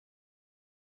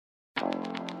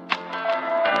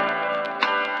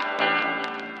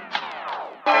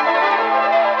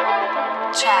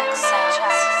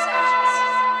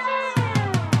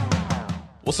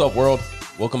What's up, world?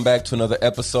 Welcome back to another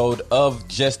episode of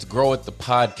Just Grow It, the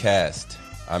podcast.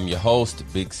 I'm your host,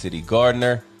 Big City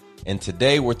Gardener, and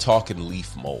today we're talking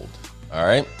leaf mold. All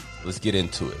right, let's get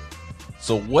into it.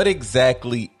 So what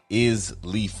exactly is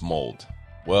leaf mold?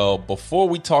 Well, before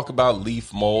we talk about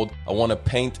leaf mold, I want to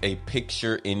paint a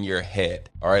picture in your head.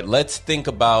 All right, let's think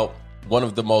about one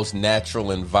of the most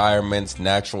natural environments,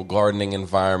 natural gardening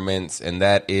environments, and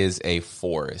that is a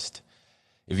forest.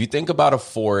 If you think about a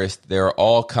forest, there are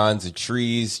all kinds of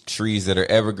trees that are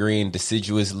evergreen,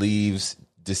 deciduous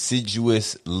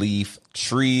leaf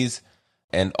trees,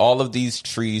 and all of these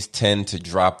trees tend to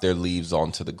drop their leaves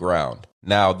onto the ground.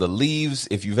 Now, the leaves,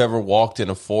 if you've ever walked in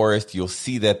a forest, you'll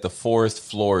see that the forest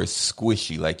floor is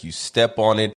squishy, like you step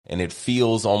on it and it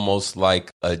feels almost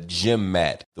like a gym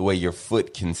mat, the way your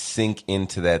foot can sink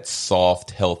into that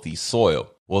soft, healthy soil.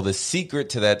 Well, the secret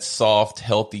to that soft,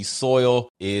 healthy soil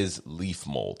is leaf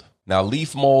mold. Now,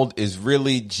 leaf mold is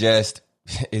really just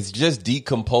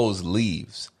decomposed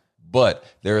leaves. But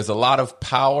there is a lot of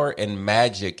power and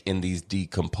magic in these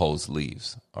decomposed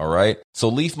leaves, all right? So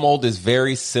leaf mold is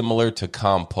very similar to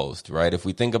compost, right? If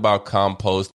we think about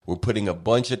compost, we're putting a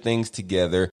bunch of things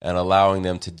together and allowing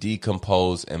them to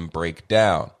decompose and break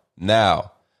down.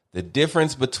 Now, the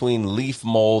difference between leaf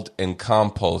mold and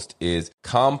compost is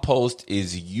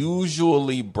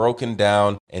usually broken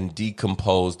down and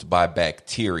decomposed by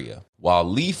bacteria, while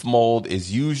leaf mold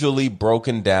is usually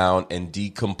broken down and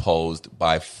decomposed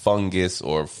by fungus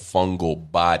or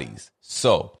fungal bodies.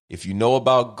 So if you know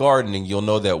about gardening, you'll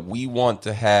know that we want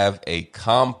to have a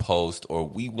compost, or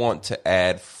we want to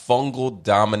add fungal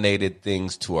dominated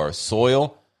things to our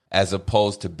soil as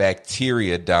opposed to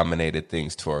bacteria dominated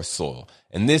things to our soil.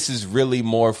 And this is really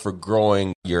more for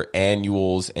growing your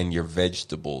annuals and your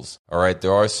vegetables. All right,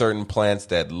 there are certain plants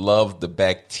that love the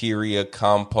bacteria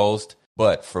compost,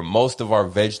 but for most of our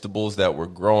vegetables that we're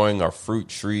growing, our fruit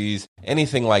trees,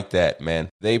 anything like that, man,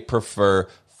 they prefer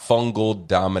fungal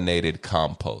dominated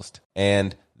compost.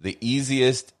 And the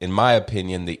easiest, in my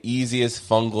opinion, the easiest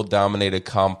fungal dominated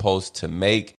compost to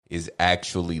make is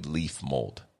actually leaf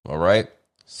mold. All right.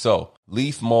 So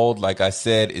leaf mold, like I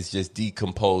said, is just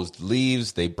decomposed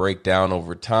leaves. They break down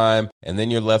over time. And then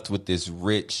you're left with this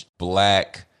rich,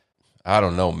 black, I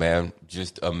don't know, man,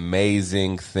 just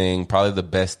amazing thing. Probably the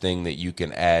best thing that you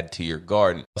can add to your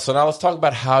garden. So now let's talk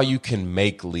about how you can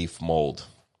make leaf mold.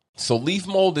 So leaf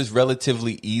mold is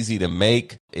relatively easy to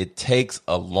make. It takes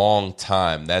a long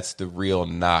time. That's the real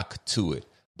knock to it.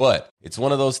 But it's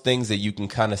one of those things that you can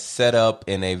kind of set up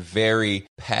in a very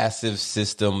passive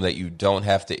system that you don't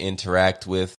have to interact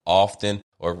with often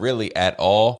or really at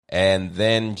all. And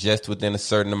then just within a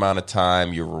certain amount of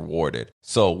time, you're rewarded.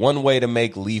 So one way to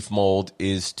make leaf mold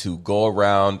is to go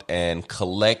around and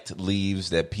collect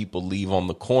leaves that people leave on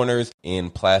the corners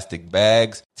in plastic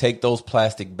bags. Take those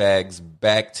plastic bags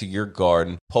back to your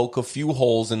garden, poke a few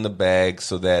holes in the bag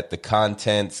so that the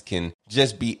contents can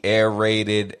just be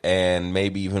aerated and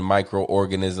maybe even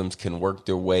microorganisms can work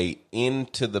their way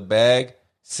into the bag.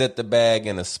 Set the bag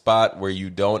in a spot where you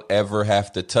don't ever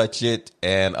have to touch it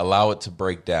and allow it to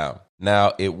break down.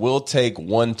 Now, it will take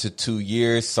 1 to 2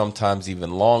 years, sometimes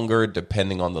even longer,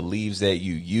 depending on the leaves that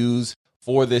you use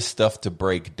for this stuff to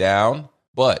break down.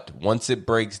 But once it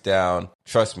breaks down,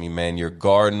 trust me, man, your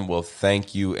garden will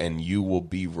thank you and you will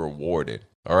be rewarded.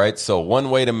 All right. So one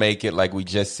way to make it, like we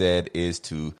just said, is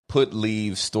to put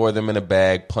leaves, store them in a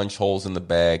bag, punch holes in the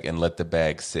bag, and let the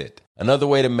bag sit. Another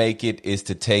way to make it is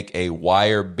to take a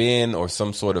wire bin or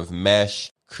some sort of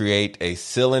mesh, create a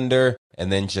cylinder,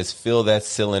 and then just fill that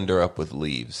cylinder up with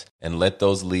leaves and let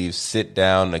those leaves sit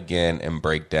down again and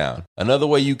break down. Another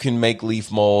way you can make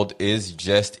leaf mold is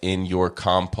just in your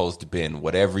compost bin.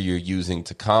 Whatever you're using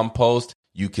to compost,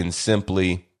 you can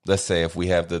simply, let's say if we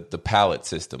have the pallet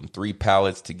system, 3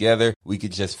 pallets together, we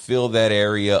could just fill that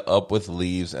area up with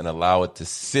leaves and allow it to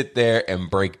sit there and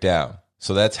break down.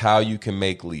 So that's how you can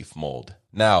make leaf mold.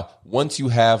 Now, once you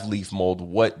have leaf mold,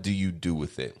 what do you do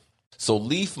with it? So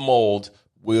leaf mold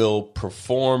will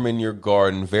perform in your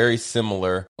garden very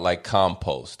similar like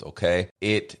compost, okay?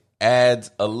 It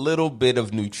adds a little bit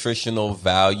of nutritional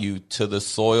value to the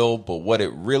soil, but what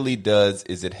it really does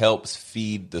is it helps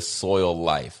feed the soil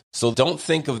life. So don't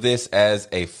think of this as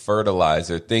a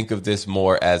fertilizer. Think of this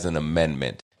more as an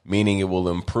amendment. meaning it will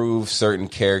improve certain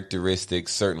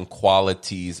characteristics, certain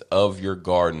qualities of your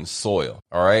garden soil.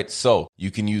 All right, so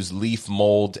you can use leaf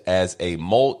mold as a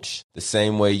mulch the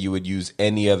same way you would use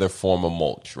any other form of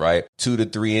mulch, right? 2 to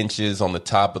 3 inches on the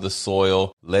top of the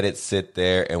soil, let it sit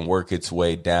there and work its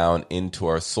way down into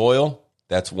our soil.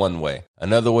 That's one way.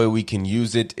 Another way we can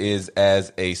use it is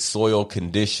as a soil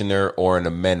conditioner or an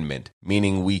amendment,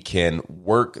 meaning we can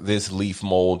work this leaf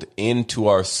mold into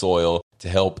our soil to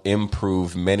help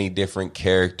improve many different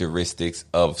characteristics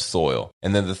of soil.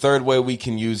 And then the third way we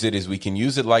can use it is we can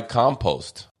use it like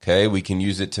compost. Okay, we can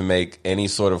use it to make any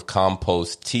sort of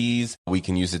compost teas. We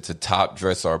can use it to top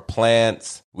dress our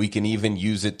plants. We can even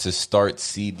use it to start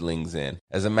seedlings in.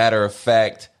 As a matter of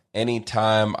fact,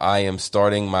 anytime I am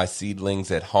starting my seedlings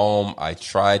at home, I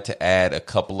try to add a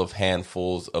couple of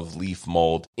handfuls of leaf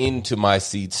mold into my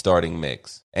seed starting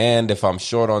mix. And if I'm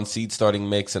short on seed starting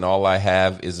mix and all I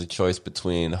have is a choice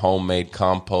between homemade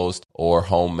compost or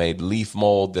homemade leaf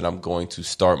mold, then I'm going to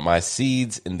start my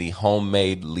seeds in the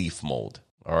homemade leaf mold.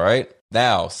 All right.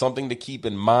 Now, something to keep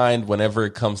in mind whenever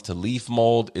it comes to leaf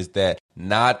mold is that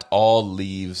not all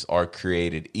leaves are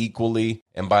created equally.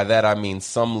 And by that, I mean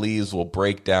some leaves will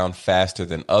break down faster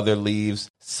than other leaves.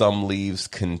 Some leaves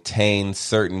contain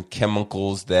certain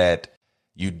chemicals that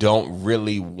you don't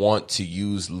really want to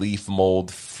use leaf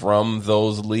mold from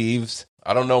those leaves.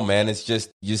 I don't know, man. It's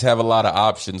just, you just have a lot of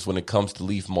options when it comes to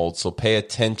leaf mold. So pay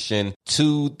attention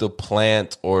to the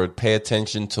plant or pay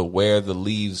attention to where the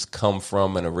leaves come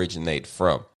from and originate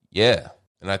from. Yeah.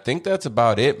 And I think that's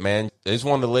about it, man. I just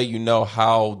wanted to let you know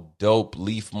how dope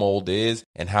leaf mold is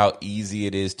and how easy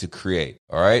it is to create.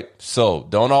 All right. So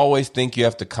don't always think you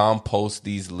have to compost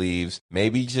these leaves.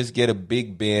 Maybe just get a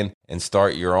big bin and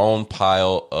start your own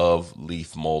pile of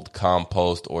leaf mold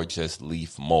compost or just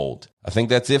leaf mold. I think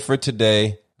that's it for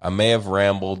today. I may have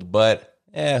rambled, but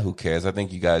who cares? I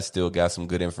think you guys still got some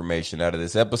good information out of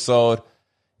this episode.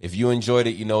 If you enjoyed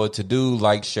it, you know what to do.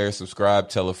 Like, share, subscribe,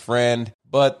 tell a friend.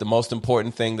 But the most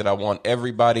important thing that I want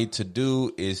everybody to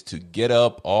do is to get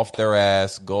up off their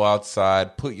ass, go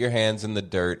outside, put your hands in the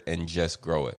dirt, and just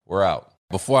grow it. We're out.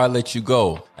 Before I let you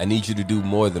go, I need you to do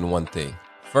more than one thing.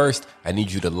 First, I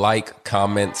need you to like,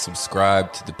 comment,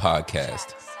 subscribe to the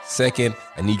podcast. Second,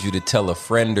 I need you to tell a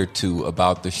friend or two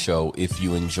about the show if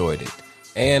you enjoyed it.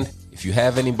 And if you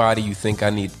have anybody you think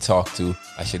I need to talk to,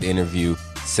 I should interview,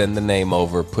 send the name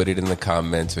over, put it in the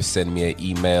comments, or send me an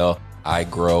email. I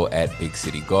grow at Big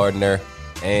City Gardener.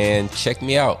 And check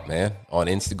me out, man, on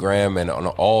Instagram and on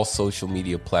all social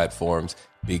media platforms,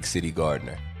 Big City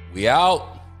Gardener. We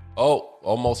out. Oh,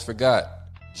 almost forgot.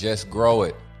 Just grow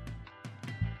it.